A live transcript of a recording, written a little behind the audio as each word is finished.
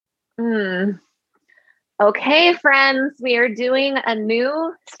Hmm. Okay, friends, we are doing a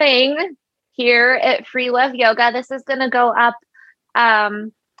new thing here at Free Love Yoga. This is going to go up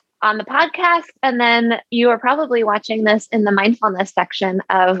um, on the podcast, and then you are probably watching this in the mindfulness section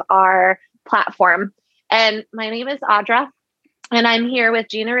of our platform. And my name is Audra, and I'm here with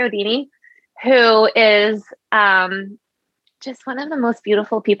Gina Rodini, who is just one of the most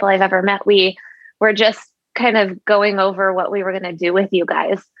beautiful people I've ever met. We were just kind of going over what we were going to do with you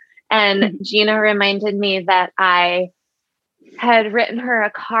guys. And Gina reminded me that I had written her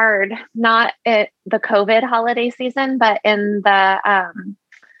a card, not at the COVID holiday season, but in the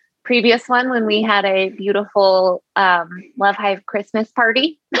previous one when we had a beautiful Love Hive Christmas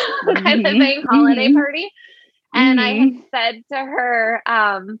party, kind of thing, holiday party. And I had said to her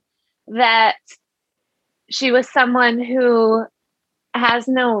that she was someone who has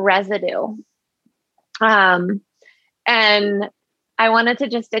no residue. And I wanted to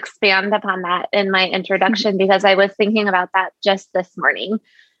just expand upon that in my introduction because I was thinking about that just this morning,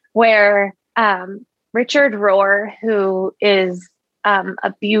 where Richard Rohr, who is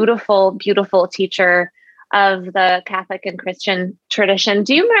a beautiful, beautiful teacher of the Catholic and Christian tradition.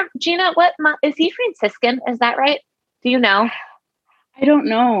 Do you remember, Gina, is he Franciscan? Is that right? Do you know? I don't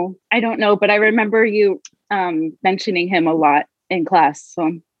know, but I remember you mentioning him a lot in class.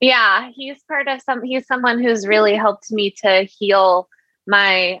 So yeah, he's someone who's really helped me to heal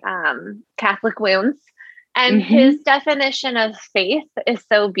my Catholic wounds. And his definition of faith is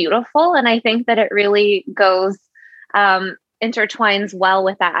so beautiful. And I think that it really intertwines well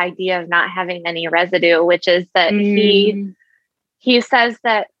with that idea of not having any residue, which is that he says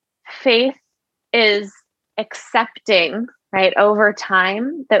that faith is accepting, right, over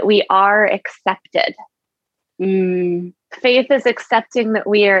time that we are accepted. Faith is accepting that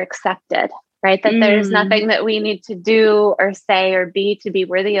we are accepted, right? That there's nothing that we need to do or say or be to be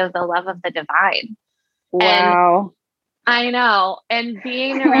worthy of the love of the divine. Wow. And I know. And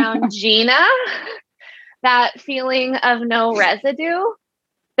being around Gina, that feeling of no residue,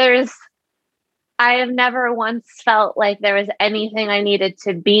 I have never once felt like there was anything I needed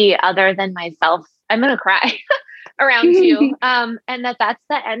to be other than myself. I'm going to cry around you. And that's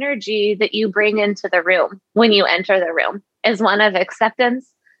the energy that you bring into the room when you enter the room is one of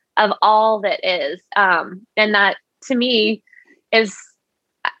acceptance of all that is. And that to me is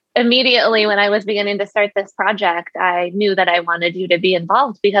immediately when I was beginning to start this project, I knew that I wanted you to be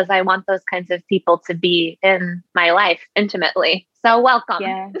involved because I want those kinds of people to be in my life intimately. So welcome.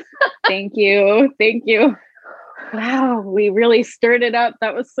 Yeah. Thank you. Thank you. Wow, we really stirred it up.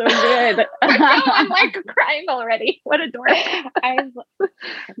 That was so good. I know, I'm like crying already. What a dork. I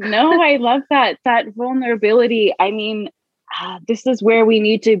love that vulnerability. I mean, this is where we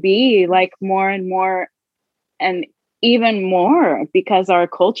need to be, like more and more and even more, because our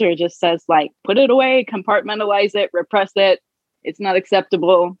culture just says like, put it away, compartmentalize it, repress it. It's not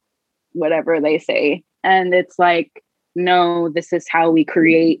acceptable, whatever they say. And it's like, no, this is how we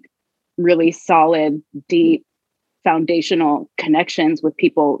create really solid, deep, foundational connections with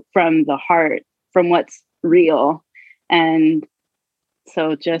people from the heart, from what's real. And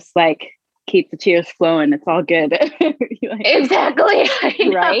so just like keep the tears flowing. It's all good. Exactly.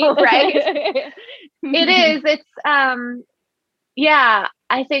 Right? It is. It's yeah,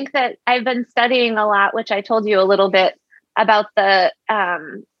 I think that I've been studying a lot, which I told you a little bit about the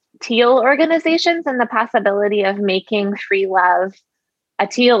teal organizations and the possibility of making Free Love a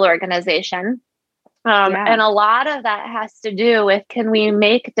teal organization. And a lot of that has to do with, can we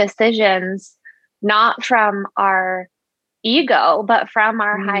make decisions not from our ego, but from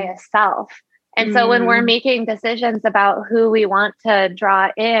our highest self? And so when we're making decisions about who we want to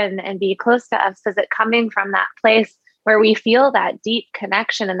draw in and be close to us, is it coming from that place where we feel that deep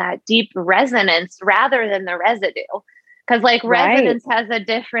connection and that deep resonance rather than the residue? Because like resonance has a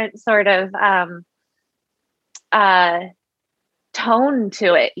different sort of tone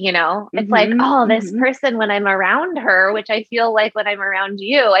to it, you know? It's like, oh, this person, when I'm around her, which I feel like when I'm around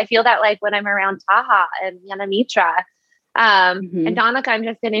you, I feel that like when I'm around Taha and Yanamitra, and Donica, I'm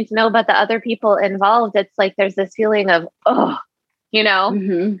just getting to know, but the other people involved, it's like there's this feeling of, oh, you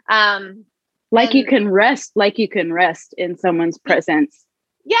know, like you can rest in someone's presence.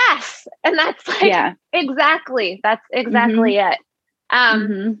 Yes. And that's like, exactly. That's exactly it.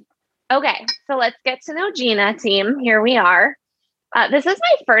 Okay. So let's get to know Gina, team. Here we are. This is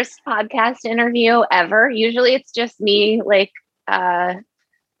my first podcast interview ever. Usually it's just me like,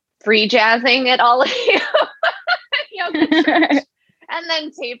 free jazzing it all and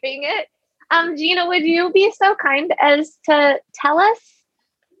then taping it. Gina, would you be so kind as to tell us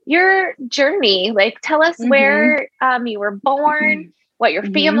your journey? Like, tell us where you were born, what your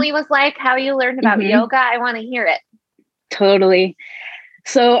family was like, how you learned about yoga. I want to hear it. Totally.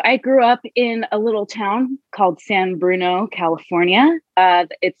 So I grew up in a little town called San Bruno, California.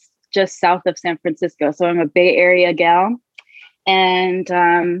 It's just south of San Francisco. So I'm a Bay Area gal. And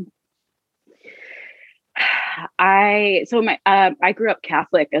I grew up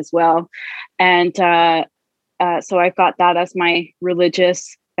Catholic as well. And so I've got that as my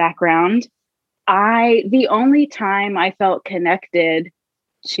religious background. The only time I felt connected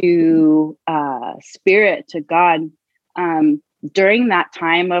to spirit, to God, during that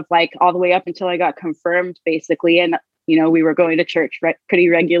time of like all the way up until I got confirmed, basically. And, we were going to church pretty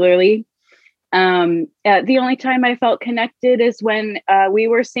regularly. The only time I felt connected is when we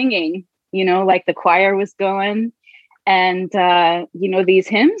were singing, like the choir was going and, these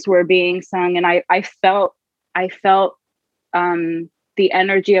hymns were being sung. And I felt the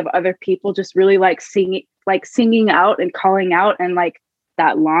energy of other people just really singing out and calling out, and like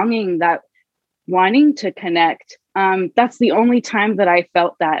that longing, that wanting to connect. That's the only time that I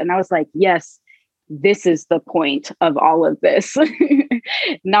felt that. And I was like, yes, this is the point of all of this.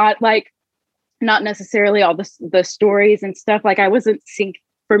 Not necessarily all the stories and stuff. Like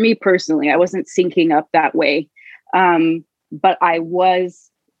for me personally, I wasn't syncing up that way. But I was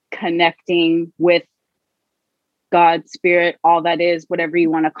connecting with God, spirit, all that is, whatever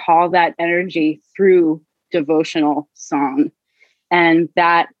you want to call that energy, through devotional song. And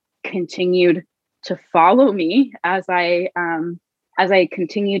that continued to follow me as I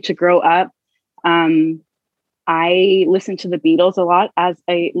continued to grow up. I listened to the Beatles a lot as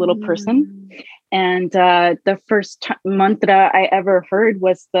a little person. And the first mantra I ever heard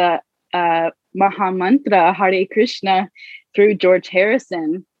was the Maha Mantra, Hare Krishna, through George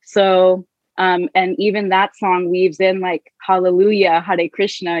Harrison. So, and even that song weaves in like Hallelujah, Hare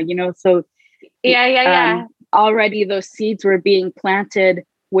Krishna, so yeah. Already those seeds were being planted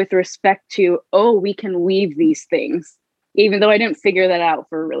with respect to, we can weave these things, even though I didn't figure that out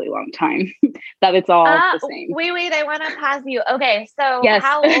for a really long time, that it's all the same. Wait, I want to pause you. Okay. So yes.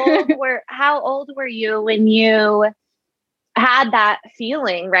 how old were you when you had that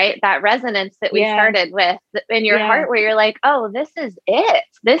feeling, right? That resonance that we started with in your heart, where you're like, oh, this is it.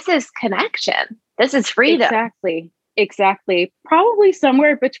 This is connection. This is freedom. Exactly. Probably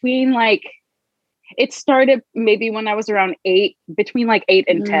somewhere between it started maybe when I was around 8, between 8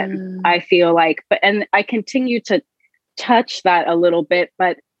 and 10, I feel like, and I continue to touch that a little bit,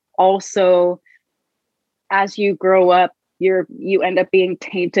 but also as you grow up, you end up being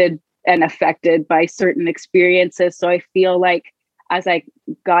tainted and affected by certain experiences. So I feel like as I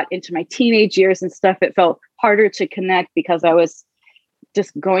got into my teenage years and stuff, it felt harder to connect because I was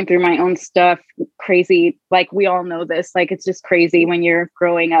just going through my own stuff, crazy. Like we all know this, it's just crazy when you're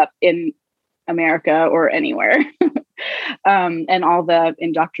growing up in America or anywhere. And all the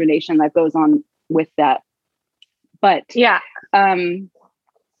indoctrination that goes on with that. But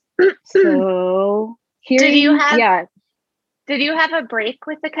so did you have a break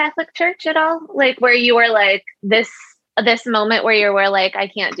with the Catholic Church at all? Like where you were like this moment where you were like, I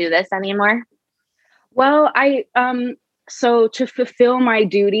can't do this anymore? Well, so to fulfill my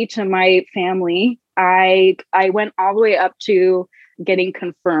duty to my family, I went all the way up to getting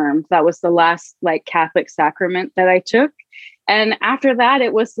confirmed. That was the last Catholic sacrament that I took. And after that,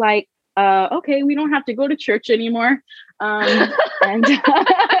 it was like, okay, we don't have to go to church anymore. And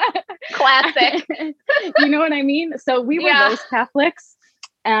classic. You know what I mean? So we were those Catholics.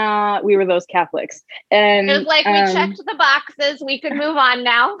 And it was like, we checked the boxes. We could move on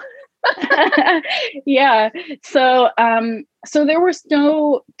now. Yeah. So there was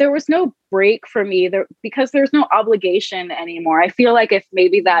no break for me there because there's no obligation anymore. I feel like if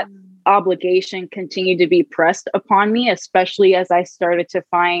maybe that obligation continued to be pressed upon me, especially as I started to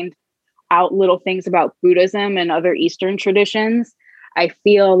find out little things about Buddhism and other Eastern traditions, I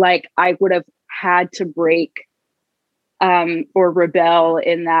feel like I would have had to break or rebel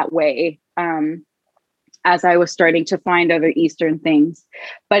in that way as I was starting to find other Eastern things.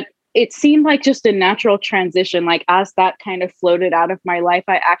 But it seemed like just a natural transition. Like as that kind of floated out of my life,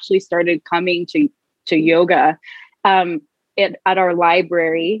 I actually started coming to yoga. At our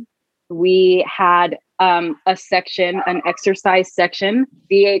library, we had a section, an exercise section,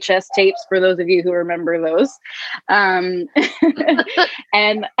 VHS tapes for those of you who remember those. And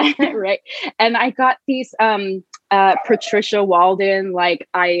right. And I got these Patricia Walden,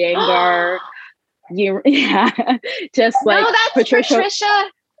 Iyengar, just like no, that's Patricia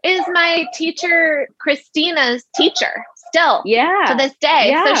is my teacher, Christina's teacher still. Yeah. To this day.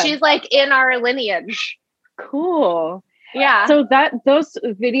 Yeah. So she's in our lineage. Cool. Yeah. So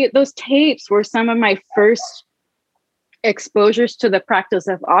those tapes were some of my first exposures to the practice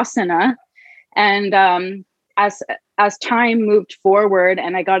of asana. And as time moved forward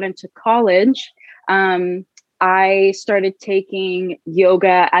and I got into college, I started taking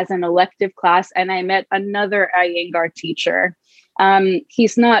yoga as an elective class, and I met another Iyengar teacher.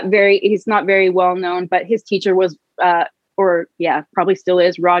 He's not very well known, but his teacher was, probably still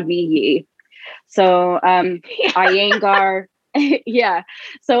is, Rodney Yee. So Iyengar, yeah.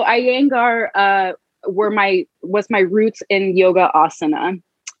 So Iyengar was my roots in yoga asana.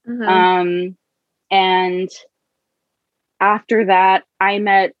 Mm-hmm. And after that, I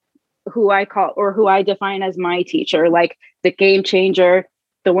met who I define as my teacher, like the game changer,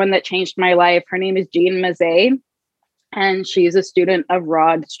 the one that changed my life. Her name is Jean Mazet, and she's a student of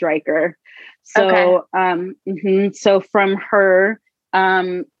Rod Stryker. So, so from her,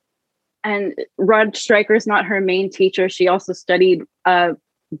 and Rod Stryker is not her main teacher. She also studied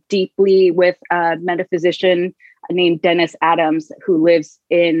deeply with a metaphysician named Dennis Adams, who lives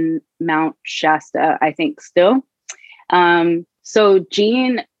in Mount Shasta, I think still. So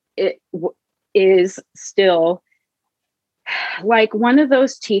Jean is still like one of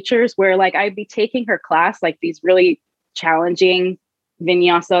those teachers where like I'd be taking her class, like these really challenging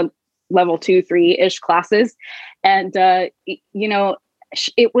vinyasa level 2, 3-ish classes. And,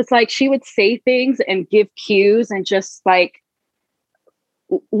 it was like she would say things and give cues and just like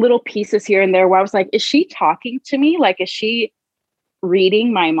little pieces here and there where I was like, is she talking to me? Like, is she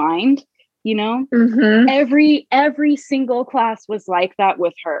reading my mind? Mm-hmm. Every single class was like that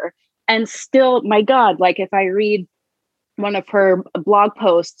with her. And still, my God, like if I read one of her blog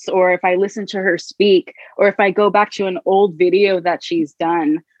posts, or if I listen to her speak, or if I go back to an old video that she's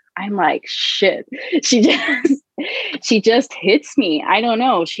done, I'm like, shit, she just hits me. I don't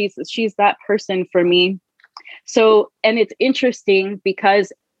know. She's that person for me. So, and it's interesting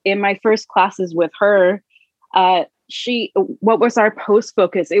because in my first classes with her, what was our post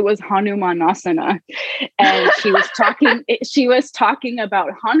focus? It was Hanumanasana. And she was talking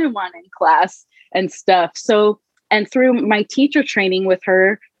about Hanuman in class and stuff. So, and through my teacher training with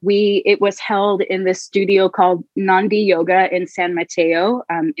her, it was held in this studio called Nandi Yoga in San Mateo,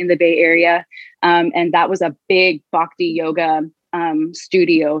 in the Bay Area. And that was a big Bhakti yoga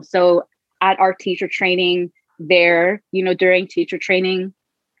studio. So at our teacher training there, during teacher training,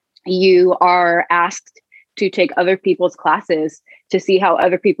 you are asked to take other people's classes to see how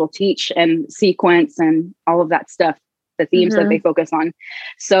other people teach and sequence and all of that stuff, the themes that they focus on.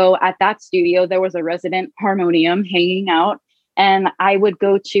 So at that studio, there was a resident harmonium hanging out, and I would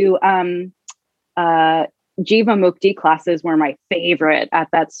go to Jiva Mukti classes were my favorite at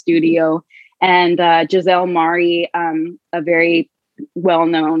that studio. And Giselle Mari, a very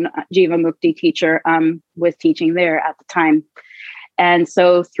well-known Jiva Mukti teacher, was teaching there at the time. And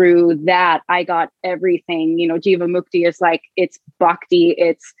so through that, I got everything. Jiva Mukti is like, it's bhakti,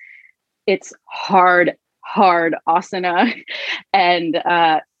 it's hard asana and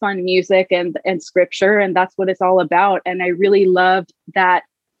fun music and scripture. And that's what it's all about. And I really loved that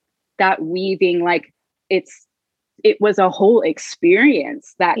weaving, like it was a whole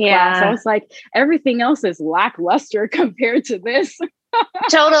experience, that class. I was like, everything else is lackluster compared to this.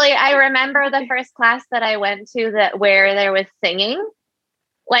 Totally. I remember the first class that I went to where there was singing,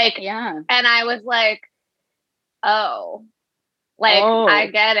 and I was like, I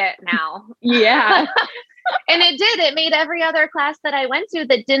get it now. Yeah. And it made every other class that I went to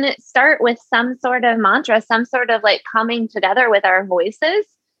that didn't start with some sort of mantra, some sort of like coming together with our voices,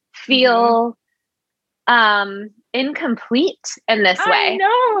 feel incomplete in this way.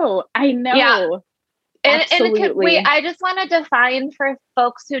 I know. Yeah. Absolutely. I just want to define for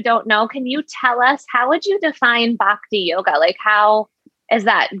folks who don't know, can you tell us, how would you define Bhakti yoga? Like, how is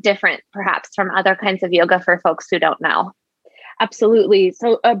that different perhaps from other kinds of yoga for folks who don't know? Absolutely.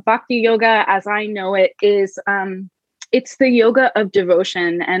 So Bhakti yoga, as I know it, is it's the yoga of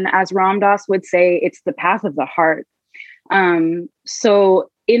devotion. And as Ram Dass would say, it's the path of the heart. So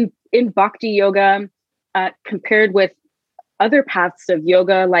in Bhakti yoga, compared with other paths of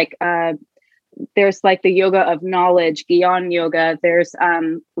yoga, like there's like the yoga of knowledge, Gyan yoga, there's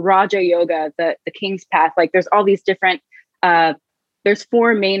Raja yoga, the king's path. Like there's all these different, there's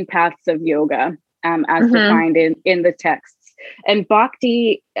 4 main paths of yoga as defined in the texts. And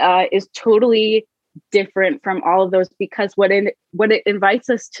Bhakti is totally different from all of those, because what it invites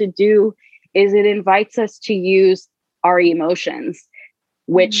us to do is it invites us to use our emotions,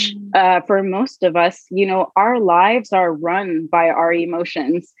 which for most of us, our lives are run by our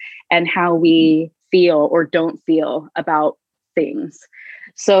emotions and how we feel or don't feel about things.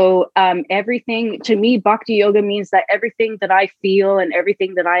 So everything, to me, Bhakti yoga means that everything that I feel and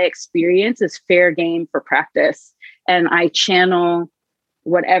everything that I experience is fair game for practice. and I channel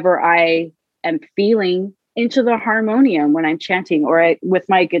whatever I am feeling into the harmonium when I'm chanting, or with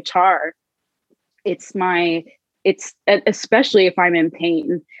my guitar. It's especially if I'm in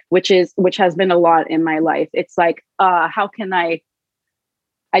pain, which has been a lot in my life. It's like, how can I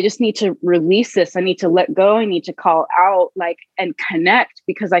just need to release this. I need to let go. I need to call out, and connect,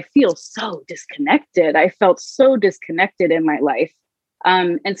 because I feel so disconnected. I felt so disconnected in my life.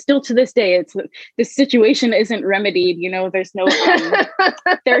 And still to this day, this situation isn't remedied. There's no,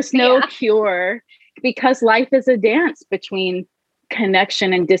 there's no cure, because life is a dance between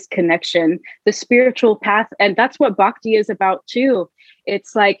connection and disconnection, the spiritual path. And that's what bhakti is about too.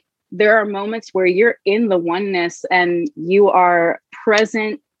 It's like, there are moments where you're in the oneness and you are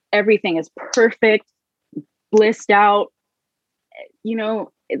present. Everything is perfect, blissed out.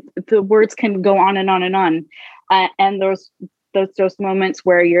 The words can go on and on and on. And those moments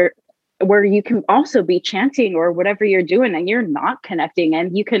where you can also be chanting or whatever you're doing and you're not connecting.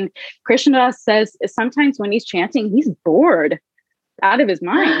 And Krishna says sometimes when he's chanting, he's bored out of his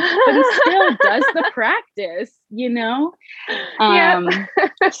mind, but he still does the practice,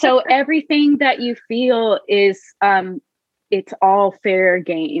 So everything that you feel is, it's all fair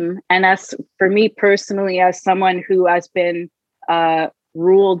game. And as for me personally, as someone who has been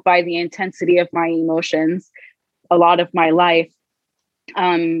ruled by the intensity of my emotions a lot of my life,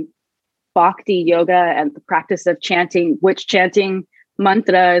 bhakti yoga and the practice of chanting, which chanting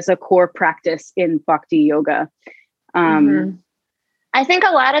mantra is a core practice in bhakti yoga. I think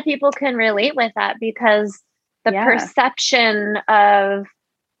a lot of people can relate with that, because the perception of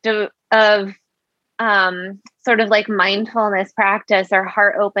sort of like mindfulness practice or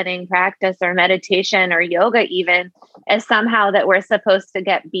heart opening practice or meditation or yoga even is somehow that we're supposed to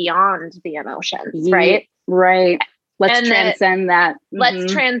get beyond the emotions, right? Right. Let's transcend that.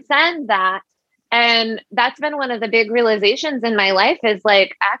 Let's transcend that. And that's been one of the big realizations in my life is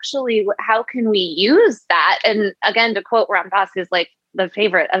like, actually, how can we use that? And again, to quote Ram Dass, who's like the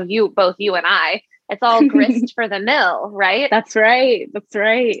favorite of both you and I, it's all grist for the mill, right? That's right.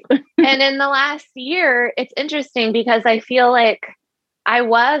 And in the last year, it's interesting because I feel like I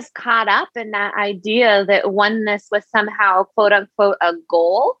was caught up in that idea that oneness was somehow, quote unquote, a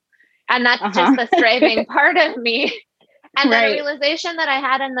goal. And that's just the striving part of me. And then a realization that I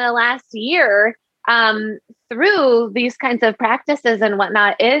had in the last year through these kinds of practices and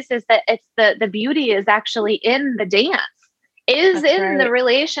whatnot is that it's the beauty is actually in the dance, the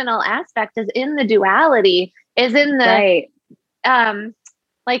relational aspect, is in the duality, is in the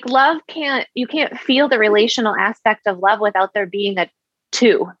like love you can't feel the relational aspect of love without there being a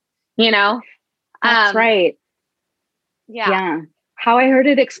two, That's right. Yeah. How I heard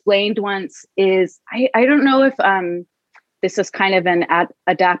it explained once is, I don't know if this is kind of an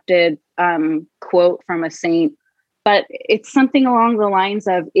adapted quote from a saint, but it's something along the lines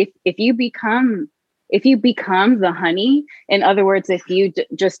of, if you become the honey, in other words, if you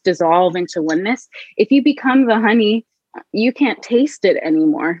just dissolve into oneness, if you become the honey, you can't taste it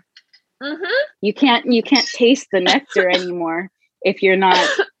anymore. You can't taste the nectar anymore if you're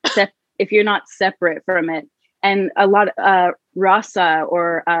not separate from it. And a lot of rasa,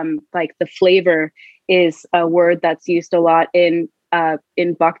 or like the flavor, is a word that's used a lot in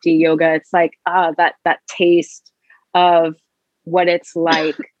bhakti yoga. It's like that taste of what it's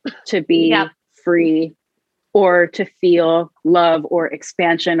like to be free, or to feel love or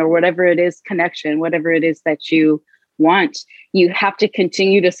expansion, or whatever it is, connection, whatever it is that you want. You have to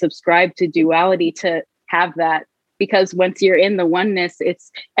continue to subscribe to duality to have that, because once you're in the oneness,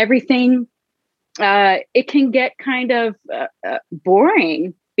 it's everything. It can get kind of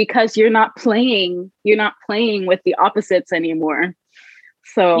boring, because you're not playing with the opposites anymore.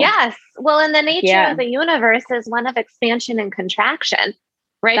 So yes, well, and the nature of the universe is one of expansion and contraction,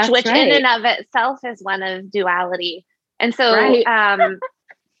 right? That's Which right. in and of itself is one of duality. And so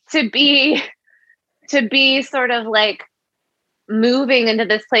to be sort of like moving into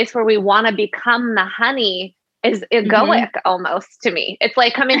this place where we want to become the honey is egoic almost to me. It's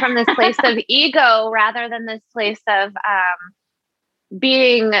like coming from this place of ego rather than this place of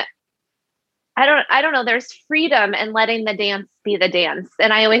being, I don't know, there's freedom in letting the dance be the dance.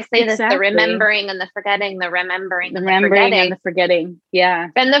 And I always say this, the remembering and the forgetting, the remembering and the forgetting. Yeah.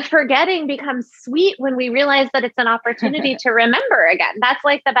 And the forgetting becomes sweet when we realize that it's an opportunity to remember again. That's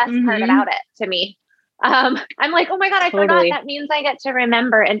like the best part about it to me. I'm like, oh my God, I forgot. That means I get to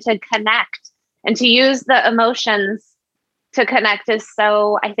remember and to connect. And to use the emotions to connect is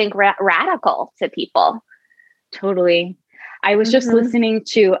so, I think, radical to people. Totally. I was just listening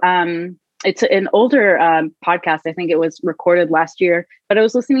to, it's an older podcast. I think it was recorded last year, but I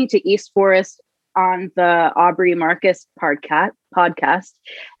was listening to East Forest on the Aubrey Marcus podcast,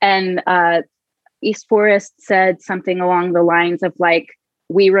 and East Forest said something along the lines of like,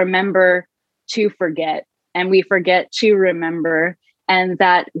 we remember to forget and we forget to remember. And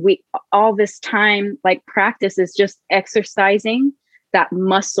that we all this time, like practice is just exercising that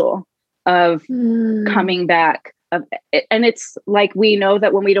muscle of coming back. And it's like, we know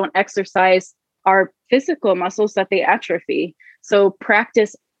that when we don't exercise our physical muscles, that they atrophy. So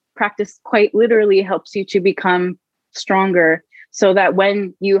practice quite literally helps you to become stronger, so that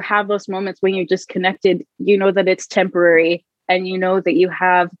when you have those moments when you're disconnected, you know that it's temporary, and you know that you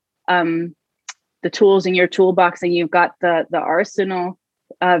have the tools in your toolbox, and you've got the arsenal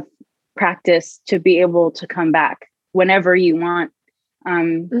of practice to be able to come back whenever you want. I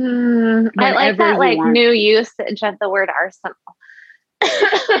like that, like new usage of the word arsenal.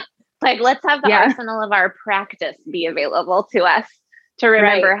 Like, let's have the arsenal of our practice be available to us to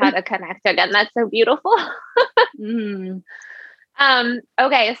remember how to connect again. That's so beautiful.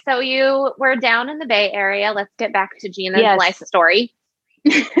 Okay, so you were down in the Bay Area. Let's get back to Gina's life story.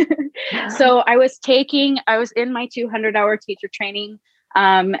 So I was in my 200-hour teacher training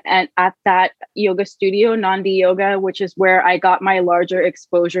and at that yoga studio, Nandi Yoga, which is where I got my larger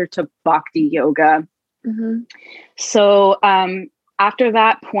exposure to Bhakti yoga. So after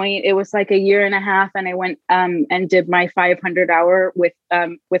that point, it was like a year and a half, and I went and did my 500-hour with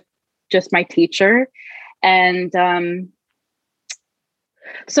just my teacher. And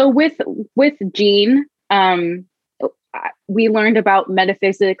so with Jean, we learned about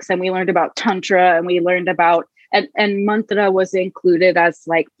metaphysics, and we learned about tantra, and we learned about and mantra was included as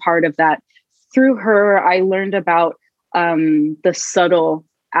like part of that. Through her, I learned about the subtle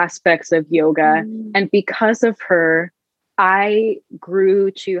aspects of yoga, and because of her, I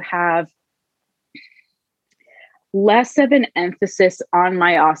grew to have less of an emphasis on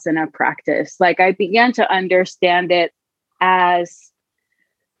my asana practice. Like, I began to understand it as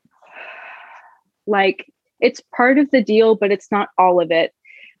like, it's part of the deal, but it's not all of it,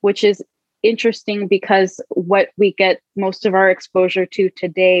 which is interesting because what we get most of our exposure to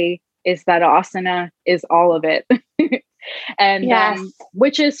today is that asana is all of it. And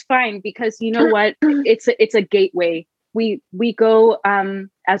which is fine, because you know what, it's a gateway. We go,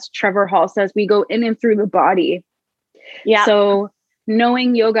 as Trevor Hall says, we go in and through the body. Yeah. So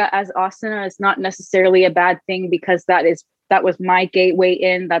knowing yoga as asana is not necessarily a bad thing, because that was my gateway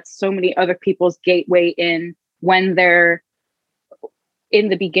in. That's so many other people's gateway in, when they're in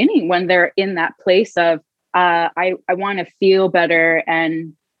the beginning, when they're in that place of, I want to feel better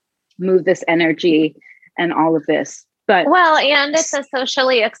and move this energy and all of this. But and it's a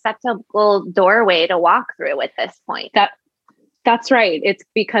socially acceptable doorway to walk through at this point. That's right. It's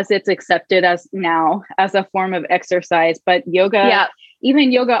because it's accepted as a form of exercise. But yoga,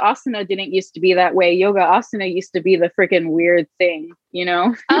 even yoga asana didn't used to be that way. Yoga asana used to be the freaking weird thing, you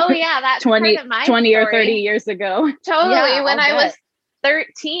know? Oh yeah, that's 20 part of my 20 story. Or 30 years ago. Totally. When I was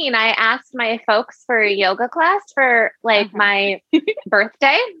 13, I asked my folks for a yoga class for like my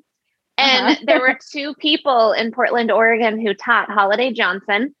birthday. And there were two people in Portland, Oregon who taught, Holiday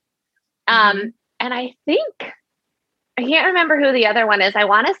Johnson. And I can't remember who the other one is. I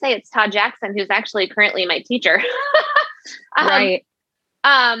want to say it's Todd Jackson, who's actually currently my teacher. Right.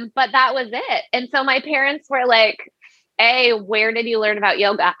 But that was it. And so my parents were like, hey, where did you learn about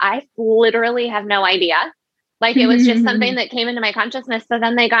yoga? I literally have no idea. Like, it was just something that came into my consciousness. So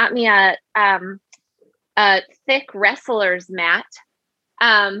then they got me a thick wrestler's mat.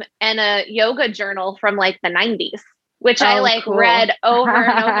 And a yoga journal from like the 90s, which I read over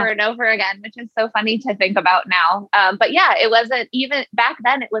and over and over again, which is so funny to think about now. But yeah, it wasn't even back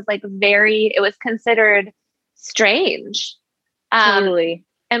then. It was like it was considered strange. Totally.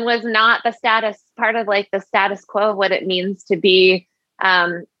 And was not part of like the status quo of what it means to be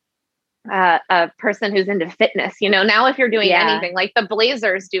a person who's into fitness. You know, now if you're doing anything, like the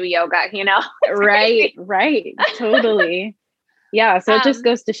Blazers do yoga, you know? Right. Totally. Yeah. So it just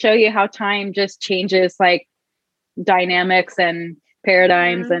goes to show you how time just changes like dynamics and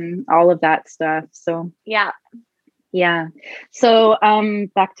paradigms and all of that stuff. So yeah. So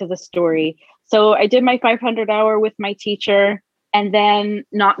back to the story. So I did my 500-hour with my teacher, and then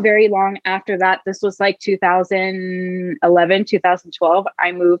not very long after that, this was like 2011, 2012,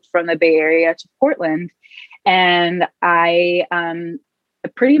 I moved from the Bay Area to Portland. And I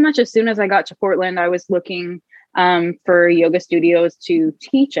pretty much as soon as I got to Portland, I was looking for yoga studios to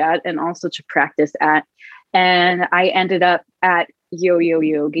teach at and also to practice at. And I ended up at Yo-Yo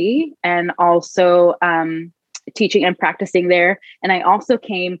Yogi and also teaching and practicing there. And I also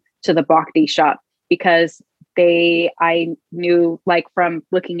came to the Bhakti shop because I knew, like, from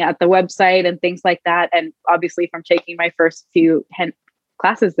looking at the website and things like that, and obviously from taking my first few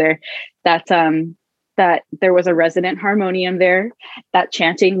classes there, that that there was a resident harmonium there, that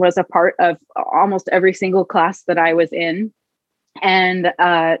chanting was a part of almost every single class that I was in. And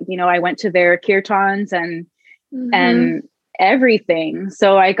I went to their kirtans and everything.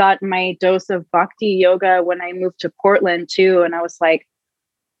 So I got my dose of bhakti yoga when I moved to Portland too. And I was like,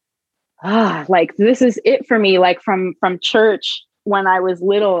 like, this is it for me. Like, from church when I was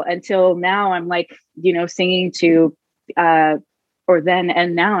little until now, I'm like, singing to, or then,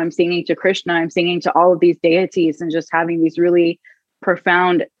 and now I'm singing to Krishna, I'm singing to all of these deities, and just having these really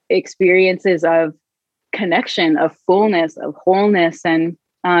profound experiences of connection, of fullness, of wholeness. And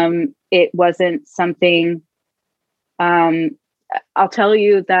it wasn't something, I'll tell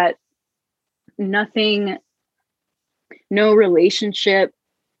you that nothing, no relationship,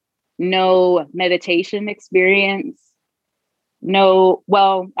 no meditation experience,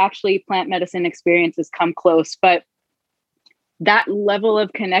 actually plant medicine experiences come close, but that level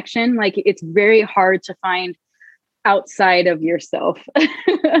of connection, like, it's very hard to find outside of yourself.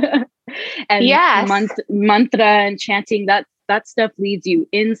 And yes. Mantra and chanting, that stuff leads you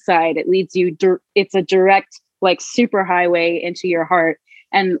inside. It leads you, it's a direct, like, super highway into your heart.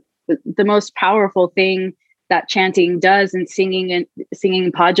 And the most powerful thing that chanting does, and singing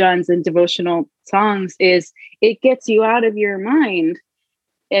bhajans and devotional songs, is it gets you out of your mind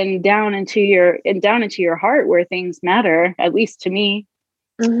and down into your heart, where things matter, at least to me.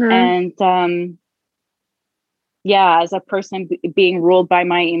 And as a person being ruled by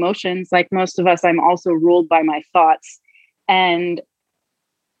my emotions, like most of us, I'm also ruled by my thoughts. And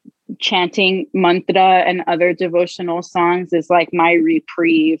chanting mantra and other devotional songs is like my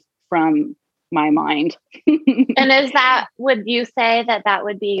reprieve from my mind. And would you say that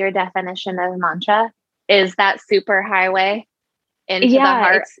would be your definition of mantra? Is that super highway into the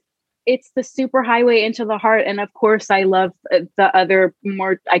heart? It's the super highway into the heart. And of course, I love the other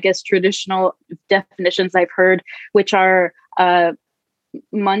more, I guess, traditional definitions I've heard, which are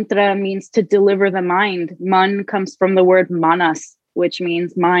mantra means to deliver the mind. Man comes from the word manas, which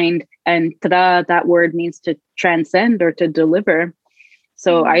means mind, and tra, that word means to transcend or to deliver.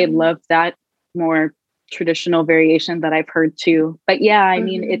 So I love that more traditional variation that I've heard too. But yeah, I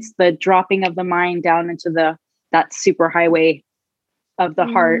mean, it's the dropping of the mind down into that super highway of the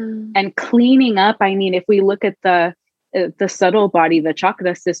heart, and cleaning up. I mean, if we look at the subtle body, the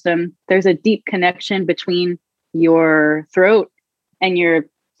chakra system, there's a deep connection between your throat and your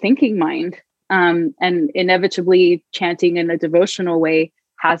thinking mind. And inevitably, chanting in a devotional way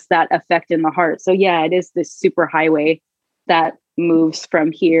has that effect in the heart. So yeah, it is this super highway that moves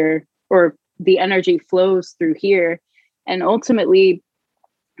from here, or the energy flows through here. And ultimately,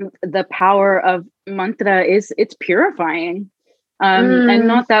 the power of mantra is, it's purifying. And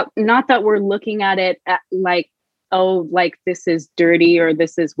not that we're looking at it like, oh, like this is dirty or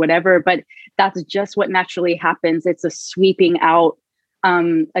this is whatever, but that's just what naturally happens. It's a sweeping out, a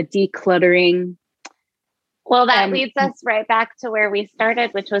decluttering. Well, that leads us right back to where we started,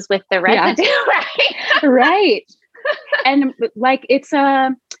 which was with the residue, right? Right. And like, it's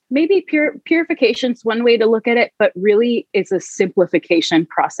maybe purification's one way to look at it, but really it's a simplification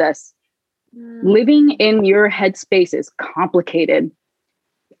process. Living in your headspace is complicated.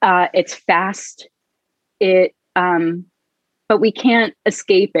 It's fast. But we can't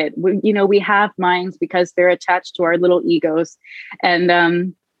escape it. We have minds because they're attached to our little egos,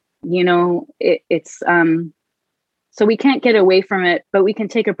 and it's so we can't get away from it, but we can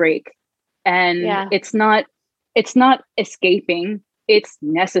take a break. And it's not escaping. It's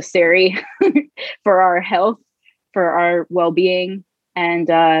necessary for our health, for our well-being,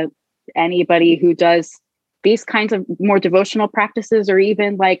 and anybody who does these kinds of more devotional practices, or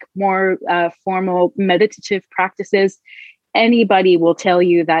even like more formal meditative practices, anybody will tell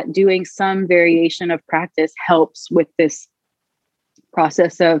you that doing some variation of practice helps with this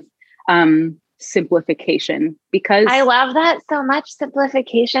process of simplification. Because I love that so much.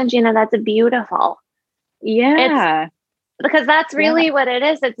 Simplification, Gina, that's beautiful. Yeah. Because that's really what it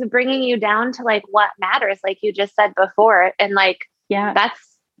is. It's bringing you down to like what matters, like you just said before. And like, that's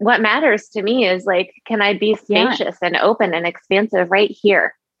what matters to me, is like, can I be spacious and open and expansive right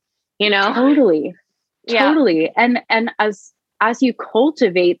here? Totally. And as you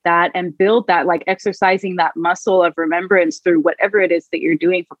cultivate that and build that, like exercising that muscle of remembrance through whatever it is that you're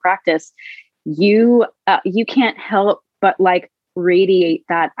doing for practice, you can't help but like radiate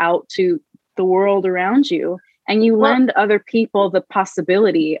that out to the world around you. And you lend other people the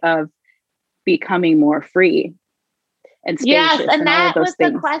possibility of becoming more free. and Yes, spacious and and all of that those was the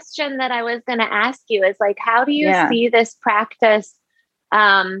things. question that I was going to ask you is like, how do you Yeah. see this practice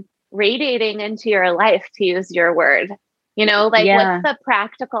radiating into your life, to use your word? You know, like Yeah. what's the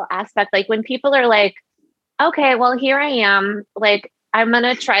practical aspect? Like when people are like, okay, well, here I am, like I'm going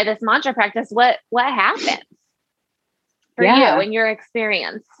to try this mantra practice. What happens for you in your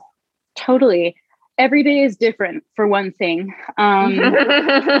experience? Totally. Every day is different, for one thing.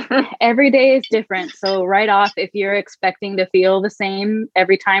 Every day is different. So right off, if you're expecting to feel the same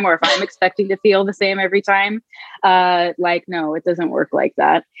every time, or if I'm expecting to feel the same every time, like, no, it doesn't work like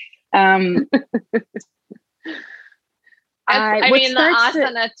that. I mean, the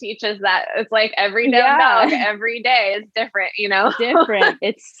asana teaches that. It's like every down dog, every day is different, you know? Different.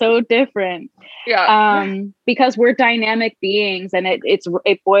 It's so different. Yeah. Because we're dynamic beings, and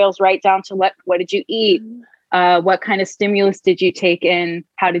it boils right down to what did you eat? What kind of stimulus did you take in?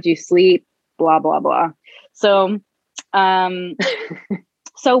 How did you sleep? Blah, blah, blah. So,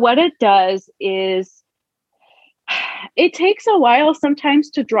 so what it does is it takes a while sometimes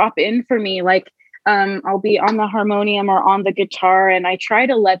to drop in for me. Like, I'll be on the harmonium or on the guitar, and I try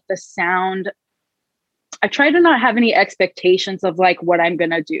to let the sound, I try to not have any expectations of like what I'm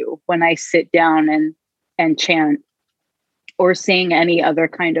going to do when I sit down and chant or sing any other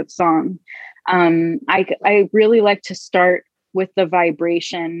kind of song. I really like to start with the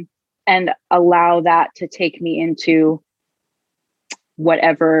vibration and allow that to take me into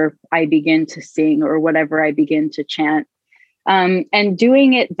whatever I begin to sing or whatever I begin to chant. And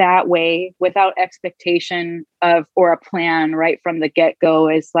doing it that way without expectation of, or a plan right from the get-go,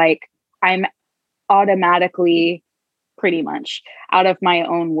 is like, I'm automatically pretty much out of my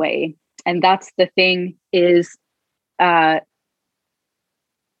own way. And that's the thing is,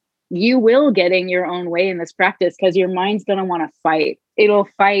 you will get in your own way in this practice because your mind's going to want to fight. It'll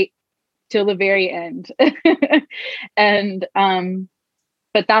fight till the very end. And,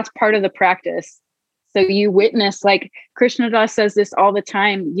 but that's part of the practice. So you witness, like Krishna Das says this all the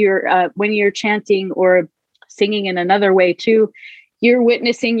time. When you're chanting or singing in another way too, you're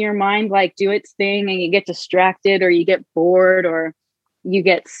witnessing your mind like do its thing, and you get distracted, or you get bored, or you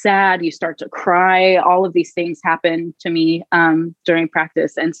get sad, you start to cry. All of these things happen to me during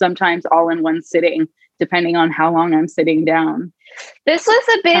practice, and sometimes all in one sitting, depending on how long I'm sitting down. This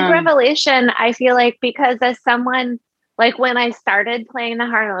was a big revelation, I feel like, because as someone, like when I started playing the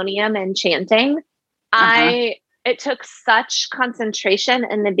harmonium and chanting, it took such concentration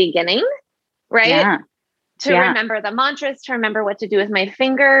in the beginning, right? Yeah. To remember the mantras, to remember what to do with my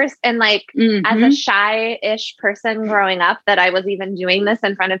fingers. And like, as a shy-ish person growing up, that I was even doing this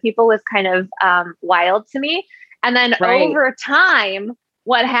in front of people was kind of wild to me. And then over time,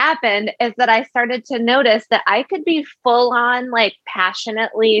 what happened is that I started to notice that I could be full on like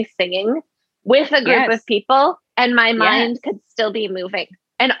passionately singing with a group of people, and my mind could still be moving.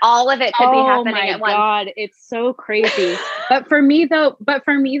 And all of it could be happening at once. Oh my God, it's so crazy. But for me though,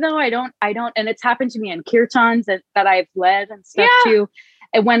 I don't, and it's happened to me in kirtans that I've led and stuff too.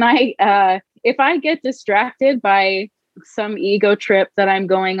 And when if I get distracted by some ego trip that I'm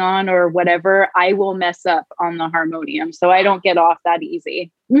going on or whatever, I will mess up on the harmonium. So I don't get off that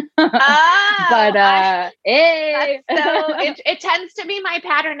easy. It tends to be my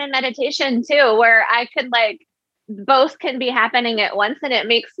pattern in meditation too, where I could like, both can be happening at once, and it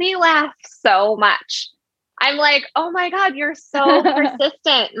makes me laugh so much. I'm like, oh my God, you're so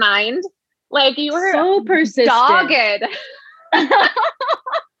persistent, mind. Like you were so persistent. Dogged.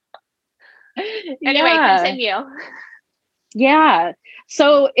 Anyway, continue. Yeah.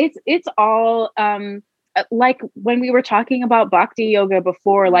 So it's all like when we were talking about bhakti yoga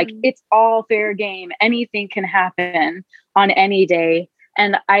before, like it's all fair game. Anything can happen on any day.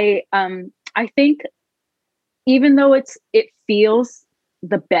 And I think even though it feels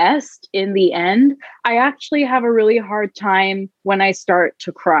the best in the end, I actually have a really hard time when I start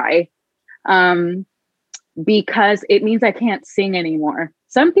to cry, because it means I can't sing anymore.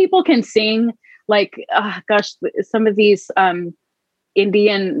 Some people can sing like, some of these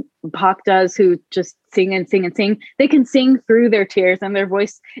Indian bhaktas who just sing and sing and sing, they can sing through their tears and their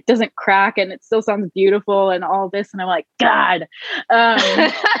voice doesn't crack and it still sounds beautiful and all this. And I'm like, God.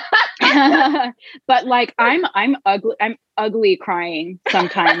 But like, I'm ugly crying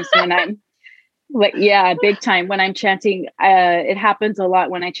sometimes when I'm like, big time when I'm chanting. It happens a lot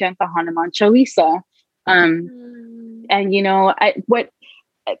when I chant the Hanuman Chalisa. And you know,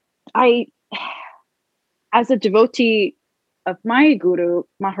 I as a devotee of my guru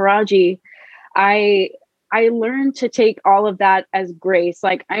Maharaji, I learned to take all of that as grace.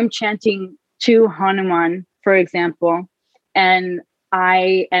 Like I'm chanting to Hanuman, for example, and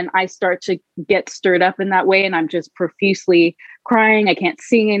I start to get stirred up in that way, and I'm just profusely crying. I can't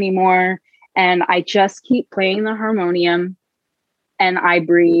sing anymore. And I just keep playing the harmonium, and I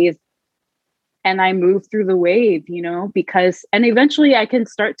breathe and I move through the wave, and eventually I can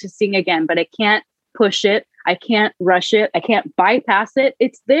start to sing again, but I can't push it. I can't rush it. I can't bypass it.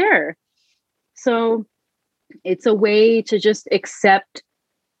 It's there. So it's a way to just accept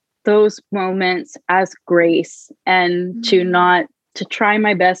those moments as grace, and to try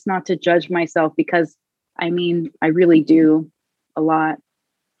my best not to judge myself, because I really do a lot.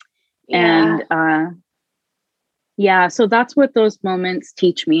 Yeah. And so that's what those moments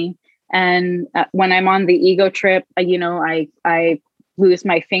teach me. And when I'm on the ego trip, I lose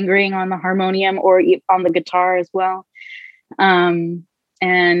my fingering on the harmonium or on the guitar as well. And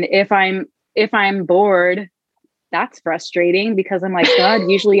if I'm bored, that's frustrating, because I'm like, God,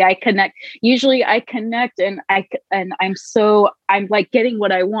 usually I connect and I'm like getting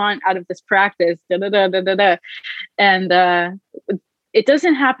what I want out of this practice. Da, da, da, da, da, da. And it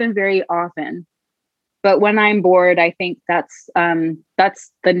doesn't happen very often. But when I'm bored, I think that's the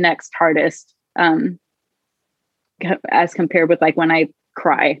next hardest, as compared with like when I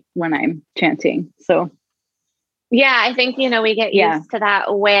cry when I'm chanting. So yeah, I think, we get used to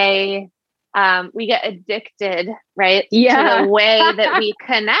that way. We get addicted, right? Yeah. To the way that we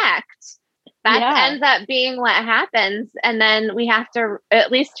connect. That ends up being what happens. And then we have to,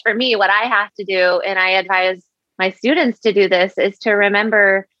 at least for me, what I have to do, and I advise my students to do this, is to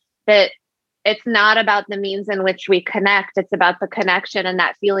remember that it's not about the means in which we connect. It's about the connection and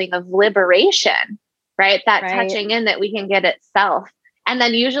that feeling of liberation, right? That touching in that we can get itself. And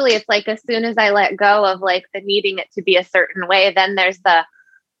then usually it's like, as soon as I let go of like the needing it to be a certain way, then there's the,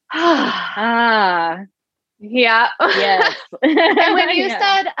 yeah. Yes. And when you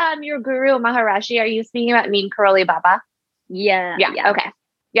said your guru Maharaji, are you speaking about Neem Karoli Baba? Yeah. Okay.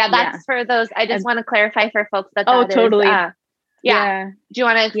 Yeah, that's for those. I just want to clarify for folks that totally. Is, Do you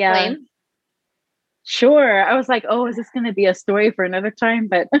want to explain? Yeah. Sure. I was like, oh, is this going to be a story for another time?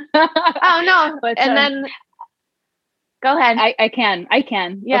 But oh no. But then go ahead. I can.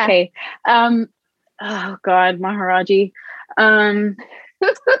 Yeah. Okay. Oh God, Maharaji.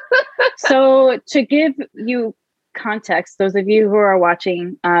 So to give you context, those of you who are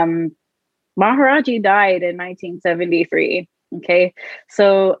watching, Maharaji died in 1973. Okay.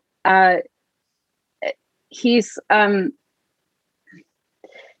 So he's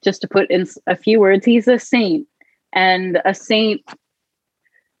just to put in a few words, he's a saint, and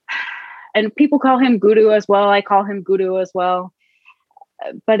people call him Guru as well. I call him Guru as well.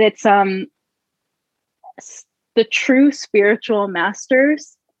 But it's the true spiritual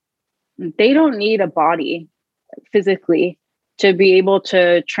masters, they don't need a body physically to be able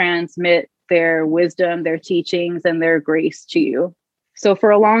to transmit their wisdom, their teachings, and their grace to you. So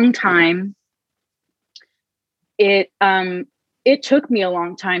for a long time, it took me a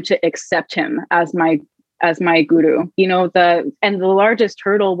long time to accept him as my guru. The largest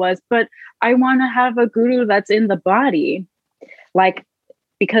hurdle was, but I want to have a guru that's in the body,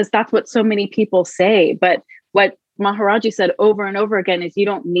 because that's what so many people say. But what Maharaji said over and over again is they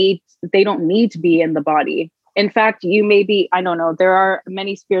don't need to be in the body. In fact, you may be, I don't know, there are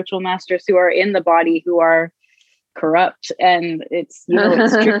many spiritual masters who are in the body who are corrupt, and it's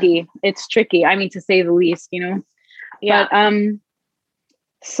tricky. It's tricky. I mean, to say the least, Yeah. But,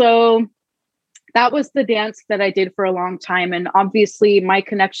 so that was the dance that I did for a long time. And obviously my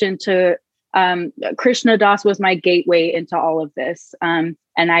connection to Krishna Das was my gateway into all of this. And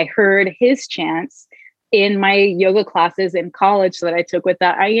I heard his chants in my yoga classes in college that I took with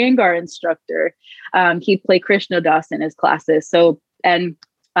that Iyengar instructor. He'd play Krishna Das in his classes. So, and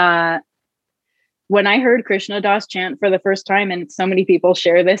when I heard Krishna Das chant for the first time, and so many people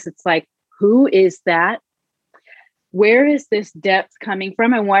share this, it's like, who is that? Where is this depth coming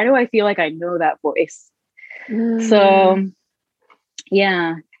from? And why do I feel like I know that voice? So,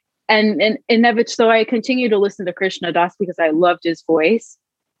 yeah. And so I continue to listen to Krishna Das because I loved his voice.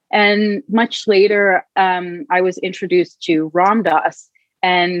 And much later, I was introduced to Ram Dass,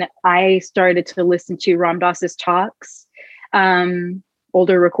 and I started to listen to Ram Dass's talks,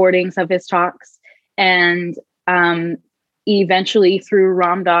 older recordings of his talks. And eventually through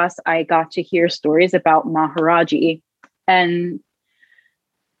Ram Dass, I got to hear stories about Maharaji. And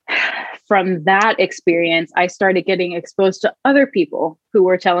from that experience, I started getting exposed to other people who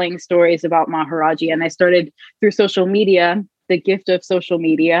were telling stories about Maharaji. And I started through social media, the gift of social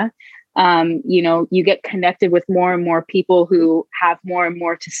media. You get connected with more and more people who have more and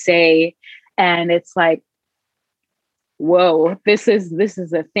more to say. And it's like, whoa, this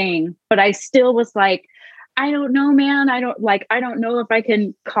is a thing. But I still was like, I don't know, man. I don't know if I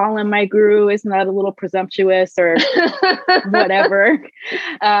can call him my guru. Isn't that a little presumptuous or whatever?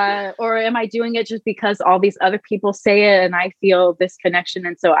 Or am I doing it just because all these other people say it and I feel this connection?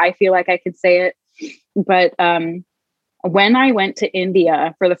 And so I feel like I could say it. But when I went to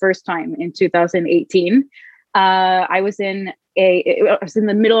India for the first time in 2018, I was in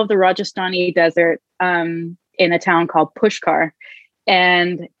the middle of the Rajasthani desert in a town called Pushkar.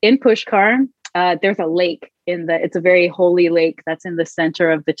 And in Pushkar, there's a lake it's a very holy lake that's in the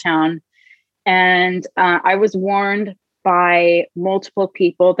center of the town. And I was warned by multiple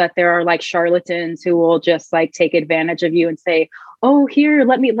people that there are like charlatans who will just like take advantage of you and say, oh, here,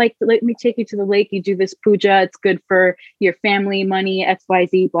 let me take you to the lake. You do this puja. It's good for your family, money,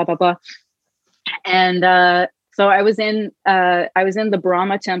 XYZ, blah, blah, blah. And so I was in the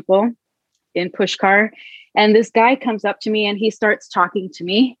Brahma temple in Pushkar, and this guy comes up to me and he starts talking to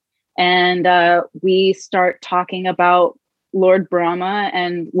me. And we start talking about Lord Brahma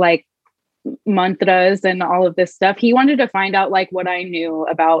and like mantras and all of this stuff. He wanted to find out like what I knew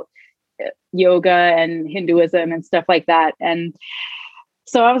about yoga and Hinduism and stuff like that. And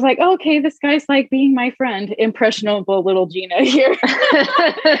so I was like, oh, okay, this guy's like being my friend, impressionable little Gina here.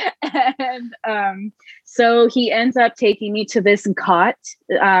 And so he ends up taking me to this ghat,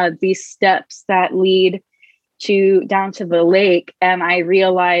 these steps that lead down to the lake. And I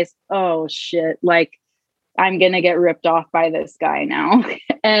realized, oh shit, like I'm going to get ripped off by this guy now.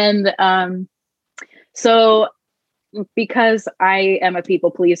 And so because I am a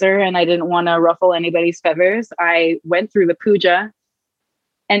people pleaser and I didn't want to ruffle anybody's feathers, I went through the puja.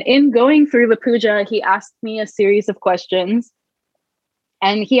 And in going through the puja, he asked me a series of questions.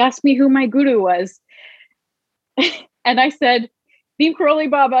 And he asked me who my guru was. And I said, Bhim Karoli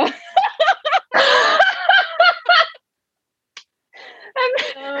Baba.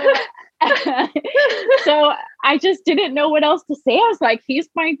 So I just didn't know what else to say. I was like, he's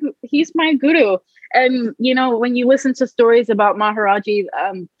my guru. And you know, when you listen to stories about Maharaji,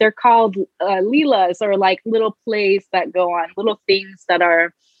 they're called leelas, or like little plays that go on, little things that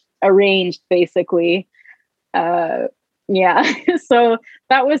are arranged basically. Yeah. So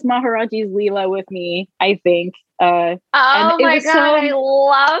that was Maharaji's leela with me, I think. Oh my God, I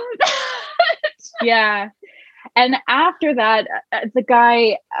love that. Yeah. And after that, the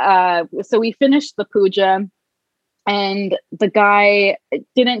guy, so we finished the puja, and the guy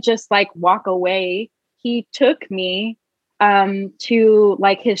didn't just like walk away. He took me to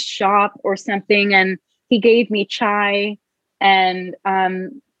like his shop or something, and he gave me chai, and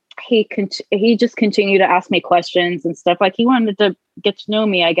he just continued to ask me questions and stuff. Like he wanted to get to know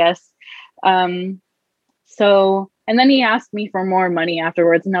me, I guess. So, and then he asked me for more money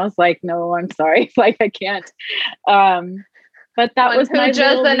afterwards, and I was like, no, I'm sorry. Like I can't. But that was my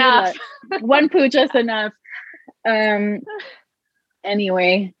little enough. One puja's enough.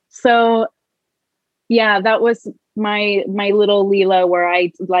 Anyway, so yeah, that was my little leela where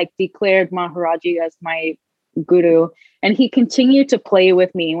I like declared Maharaji as my guru, and he continued to play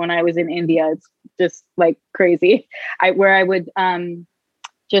with me when I was in India. It's just like crazy. I would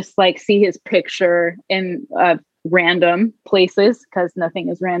just like see his picture in random places because nothing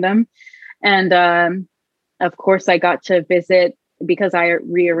is random. And of course I got to visit, because I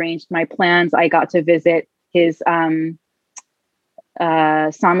rearranged my plans, I got to visit his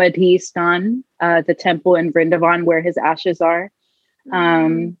Samadhi Stan, the temple in Vrindavan where his ashes are,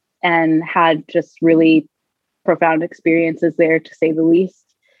 and had just really profound experiences there, to say the least.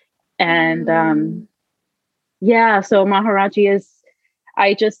 And yeah, so Maharaji is,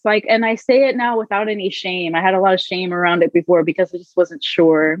 I just like, and I say it now without any shame. I had a lot of shame around it before because I just wasn't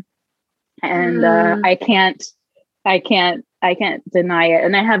sure. And I can't deny it.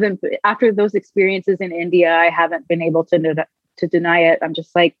 And I haven't, after those experiences in India, I haven't been able to deny it. I'm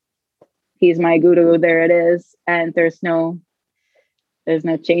just like, he's my guru, there it is. And there's no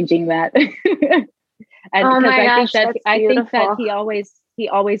changing that. And oh because my gosh, I think that he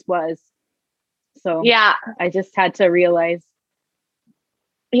always was. So yeah, I just had to realize.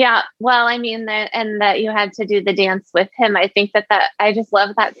 Yeah, well, I mean that you had to do the dance with him. I think that I just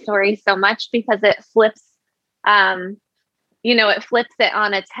love that story so much because it flips, it flips it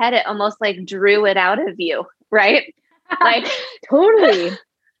on its head. It almost like drew it out of you, right? Like totally.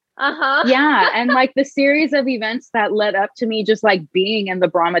 Uh-huh. Yeah, and like the series of events that led up to me just like being in the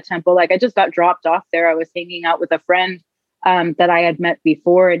Brahma temple. Like I just got dropped off there. I was hanging out with a friend that I had met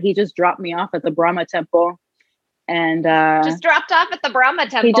before, and he just dropped me off at the Brahma temple. And just dropped off at the Brahma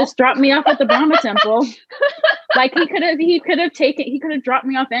temple. He just dropped me off at the Brahma temple. Like he could have dropped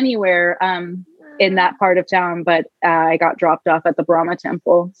me off anywhere in that part of town, but I got dropped off at the Brahma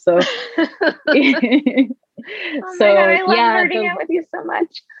temple. So Oh my God, So I love yeah, nerding out with you so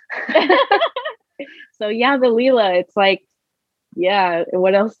much. so yeah, the Leela, it's like, yeah,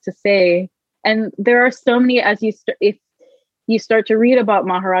 what else to say? And there are so many, as if you start to read about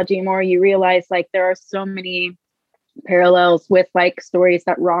Maharaji more, you realize like there are so many parallels with like stories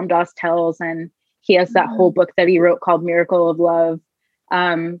that Ram Dass tells. And he has that whole book that he wrote called Miracle of Love,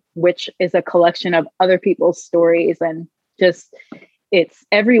 which is a collection of other people's stories, and just it's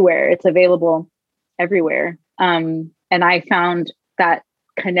everywhere. It's available everywhere. And I found that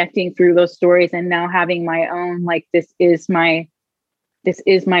connecting through those stories and now having my own, like, this is my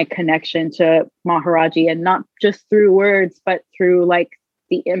connection to Maharaji, and not just through words, but through like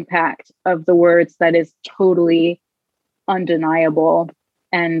the impact of the words that is totally undeniable.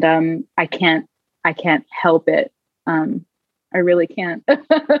 And I can't help it. I really can't.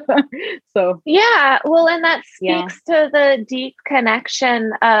 So yeah, well, and that speaks to the deep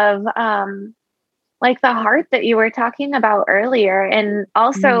connection of like the heart that you were talking about earlier, and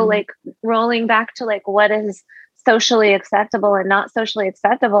also like rolling back to like what is socially acceptable and not socially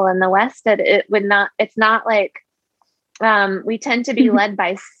acceptable in the West. That it would not, it's not like we tend to be led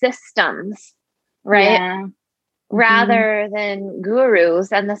by systems, right? Yeah. Rather than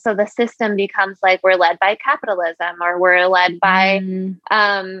gurus. And so the system becomes like we're led by capitalism, or we're led by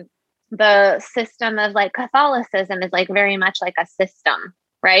the system of like Catholicism is like very much like a system,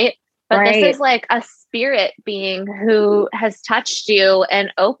 right? But this is like a spirit being who has touched you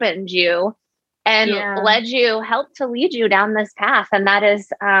and opened you and led you, helped to lead you down this path. And that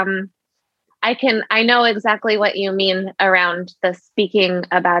is, I know exactly what you mean around the speaking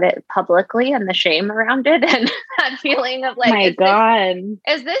about it publicly and the shame around it, and that feeling of like, my God,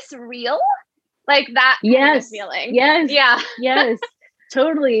 is this real? Like that kind of feeling. Yes. Yeah. Yes,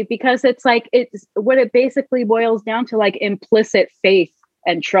 totally. Because it's like, it's what it basically boils down to, like implicit faith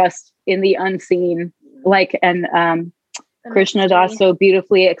and trust in the unseen. Like, and Krishna Das so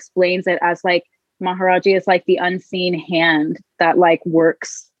beautifully explains it as like Maharaji is like the unseen hand that like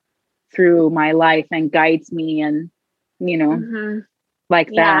works through my life and guides me, and you know, like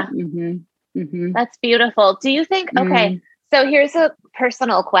that. That's beautiful. Do you think, okay, so here's a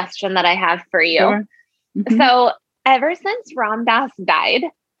personal question that I have for you. Sure. So ever since Ram Dass died,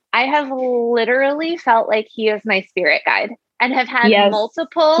 I have literally felt like he is my spirit guide, and have had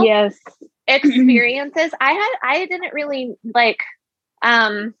multiple experiences. I didn't really like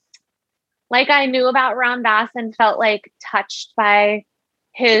I knew about Ram Dass and felt like touched by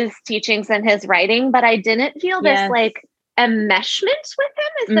his teachings and his writing, but I didn't feel this like enmeshment with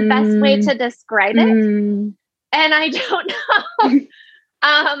him is the best way to describe it. And I don't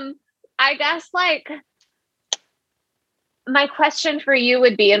know. I guess like my question for you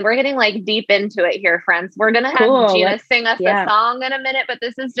would be, and we're getting like deep into it here, friends. We're going to have Gina sing us a song in a minute, but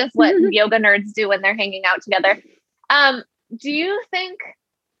this is just what yoga nerds do when they're hanging out together. Do you think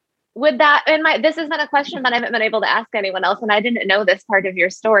would that, and this isn't a question that I haven't been able to ask anyone else, and I didn't know this part of your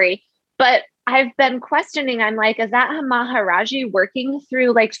story, but I've been questioning, I'm like, is that Maharaji working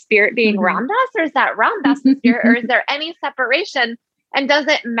through like spirit being Ram Dass, or is that Ram Dass the spirit, or is there any separation, and does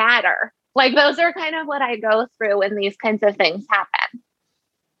it matter? Like, those are kind of what I go through when these kinds of things happen.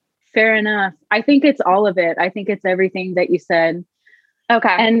 Fair enough. I think it's all of it. I think it's everything that you said.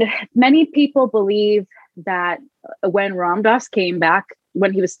 Okay. And many people believe that when Ram Dass came back,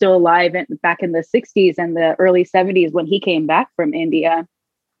 when he was still alive, and back in the 60s and the early 70s, when he came back from India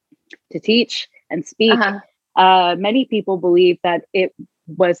to teach and speak, many people believe that it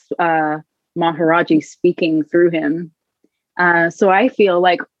was Maharaji speaking through him. So I feel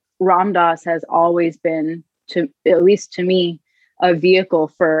like Ram Dass has always been, at least to me, a vehicle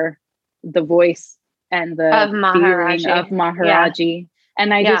for the voice and the feeling of Maharaji.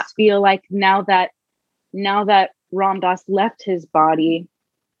 And I just feel like now that Ram Dass left his body,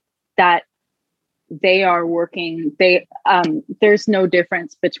 that they are working, there's no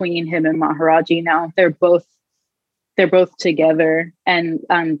difference between him and Maharaji now. They're both together and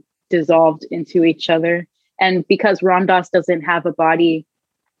dissolved into each other. And because Ram Dass doesn't have a body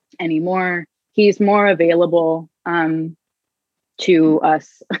anymore, he's more available to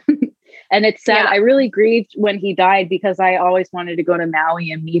us. And it's sad. I really grieved when he died, because I always wanted to go to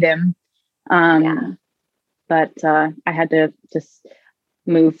Maui and meet him. But I had to just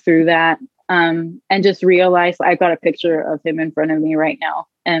move through that, and just realize I've got a picture of him in front of me right now.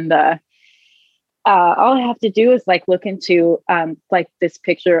 And all I have to do is like look into like this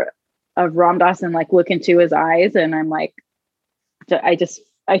picture of Ram Dass and like look into his eyes, and I'm like,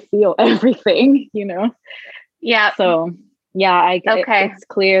 I feel everything, you know? Yeah. So yeah, it's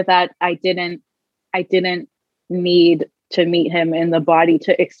clear that I didn't need to meet him in the body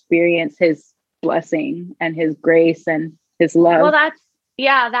to experience his blessing and his grace and his love. Well, that's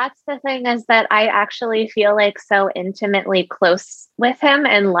the thing, is that I actually feel like so intimately close with him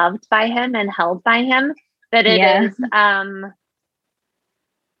and loved by him and held by him that it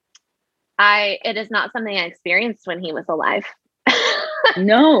is not something I experienced when he was alive.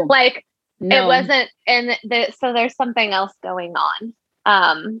 No. It wasn't, and so there's something else going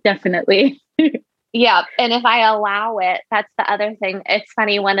on. Definitely. Yeah. And if I allow it, that's the other thing. It's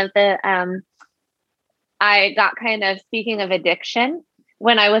funny. One of the, I got kind of, speaking of addiction,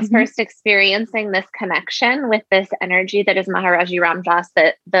 when I was first experiencing this connection with this energy that is Maharaji Ram Dass,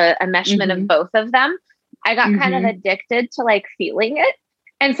 the enmeshment of both of them, I got kind of addicted to like feeling it.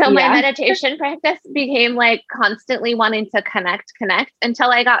 And so my meditation practice became like constantly wanting to connect until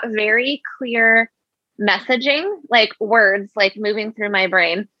I got very clear messaging, like words, like moving through my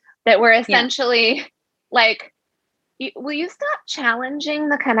brain that were essentially like, will you stop challenging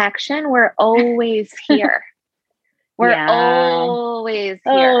the connection? We're always here. We're always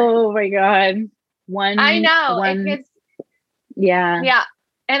here. Oh my God. I know. Yeah.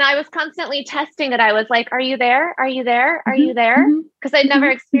 And I was constantly testing it. I was like, are you there? Are you there? Are you there? Because I'd never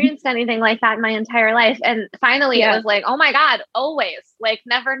experienced anything like that in my entire life. And finally it was like, oh my God, always, like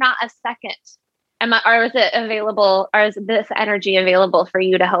never, not a second. Or is it available? Or is this energy available for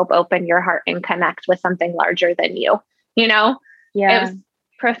you to help open your heart and connect with something larger than you? You know? Yeah. It was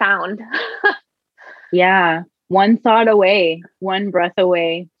profound. Yeah. One thought away, one breath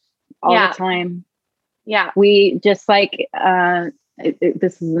away all the time. Yeah. We just like,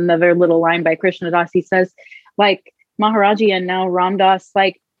 this is another little line by Krishna Das. He says, like Maharaji and now Ram Dass,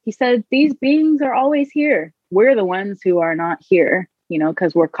 like he said, these beings are always here. We're the ones who are not here, you know,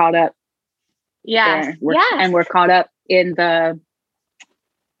 because we're caught up. Yes. And we're caught up in the,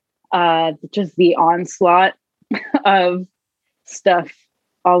 just the onslaught of stuff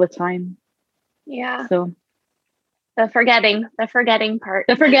all the time. Yeah. So the forgetting part.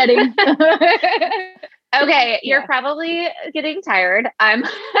 Okay, you're probably getting tired. I'm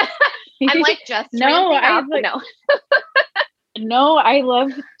like just no, I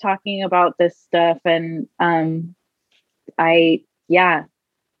love talking about this stuff, and as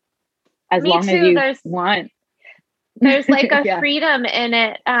long as you want. There's like a freedom in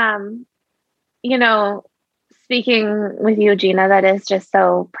it. You know, speaking with you, Gina, that is just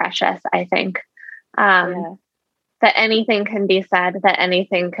so precious, I think. That anything can be said, that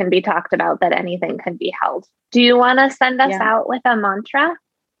anything can be talked about, that anything can be held. Do you want to send us out with a mantra?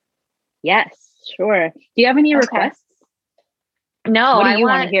 Yes, sure. Do you have any requests? No, what do you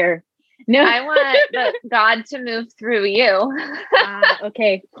want to hear? No, I want God to move through you.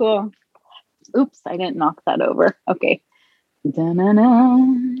 Okay, cool. Oops, I didn't knock that over. Okay. Da-na-na.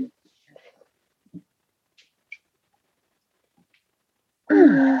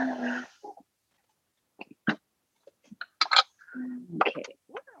 Okay.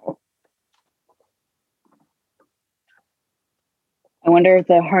 I wonder if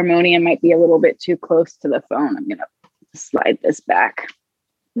the harmonium might be a little bit too close to the phone. I'm going to slide this back.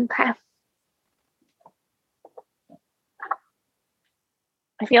 Okay.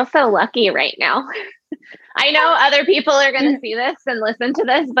 I feel so lucky right now. I know other people are going to see this and listen to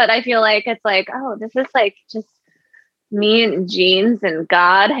this, but I feel like it's like, oh, this is like just me and Jeans and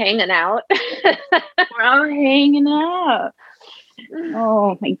God hanging out. We're all hanging out.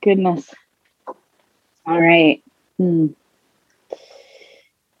 Oh my goodness. All right.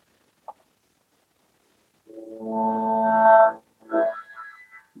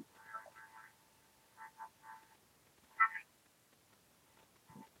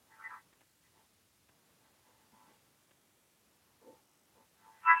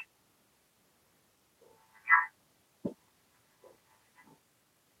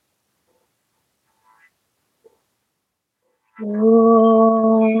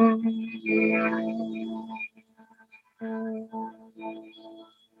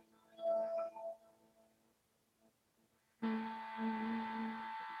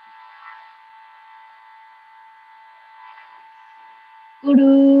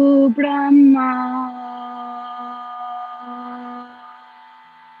 Guru Brahma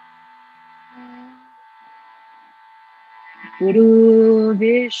Guru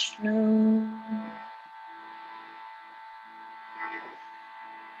Vishnu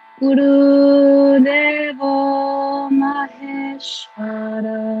Guru Devo Maheshwara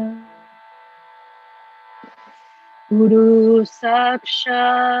Guru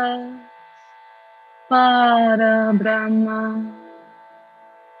Sakshat Para Brahma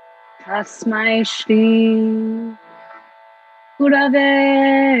Tasmai Shri Gurave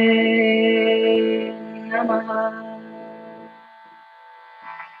Namaha.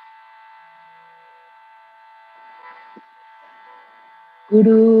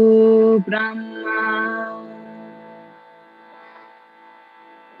 Guru Brahma,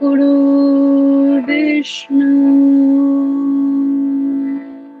 Guru Vishnu,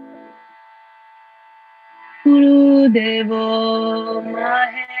 Guru Devo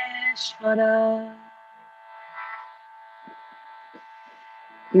Maheshwara,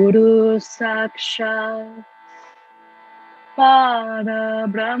 Guru Sakshat Para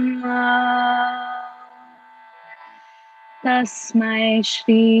Brahma, Tasmai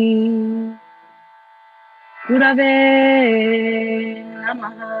Shri Gurave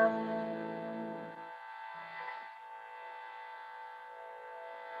Namaha.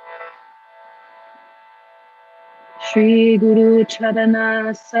 Shri Guru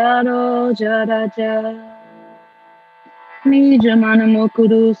Charana Saroja Raja Nijamana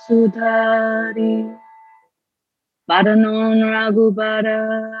Mukuru Sudhari Varanon Raghubara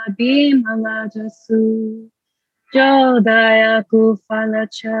Bimala Jasu Jodaya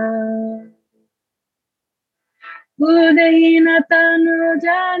Kufalacha Budahina Tanu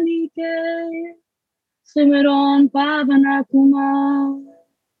Janike Sumiron Pavana Kumar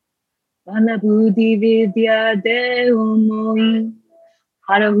Bala Buddhi Vidya Deo Moi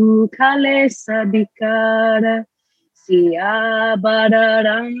Harahu Kale Sadikara Siya Bada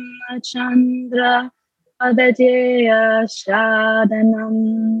Ramachandra Adajaya Shadanam.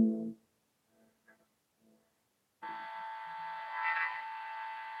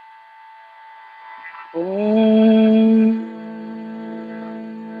 Om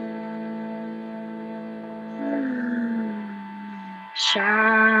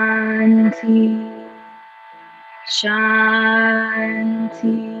Shanti Shanti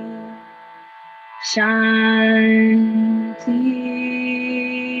Shanti.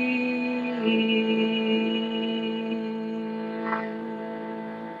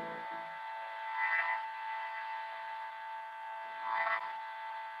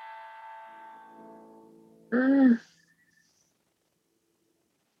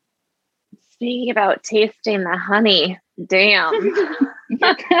 Speaking about tasting the honey, damn.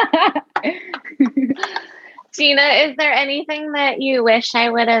 Gina, is there anything that you wish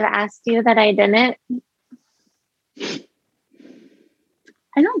I would have asked you that I didn't?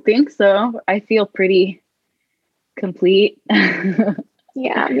 I don't think so. I feel pretty complete.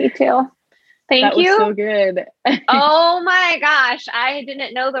 Yeah, me too. Thank that you. Was so good. Oh my gosh. I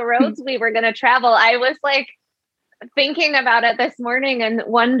didn't know the roads we were going to travel. I was like thinking about it this morning and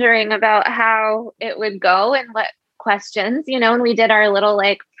wondering about how it would go and what questions, and we did our little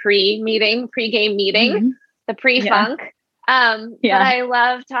like pre-game meeting, the pre-funk. Yeah. But I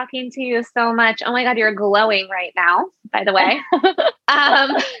love talking to you so much. Oh my God, you're glowing right now, by the way.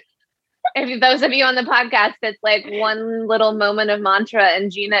 If those of you on the podcast, it's like one little moment of mantra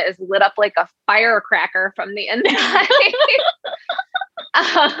and Gina is lit up like a firecracker from the inside.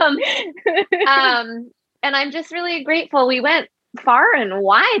 And I'm just really grateful. We went far and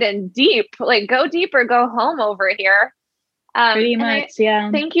wide and deep, like go deep or go home over here. Pretty much, yeah.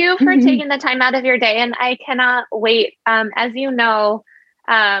 Thank you for taking the time out of your day. And I cannot wait. As you know,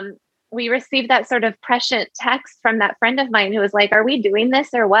 we received that sort of prescient text from that friend of mine who was like, are we doing this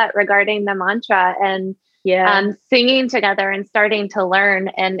or what regarding the mantra and singing together and starting to learn.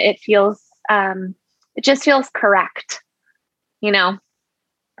 And it just feels correct, Yeah.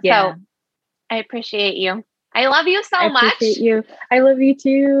 So I appreciate you. I love you so much. I appreciate you. I love you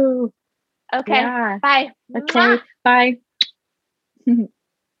too. Okay. Yeah. Bye. Okay. Bye.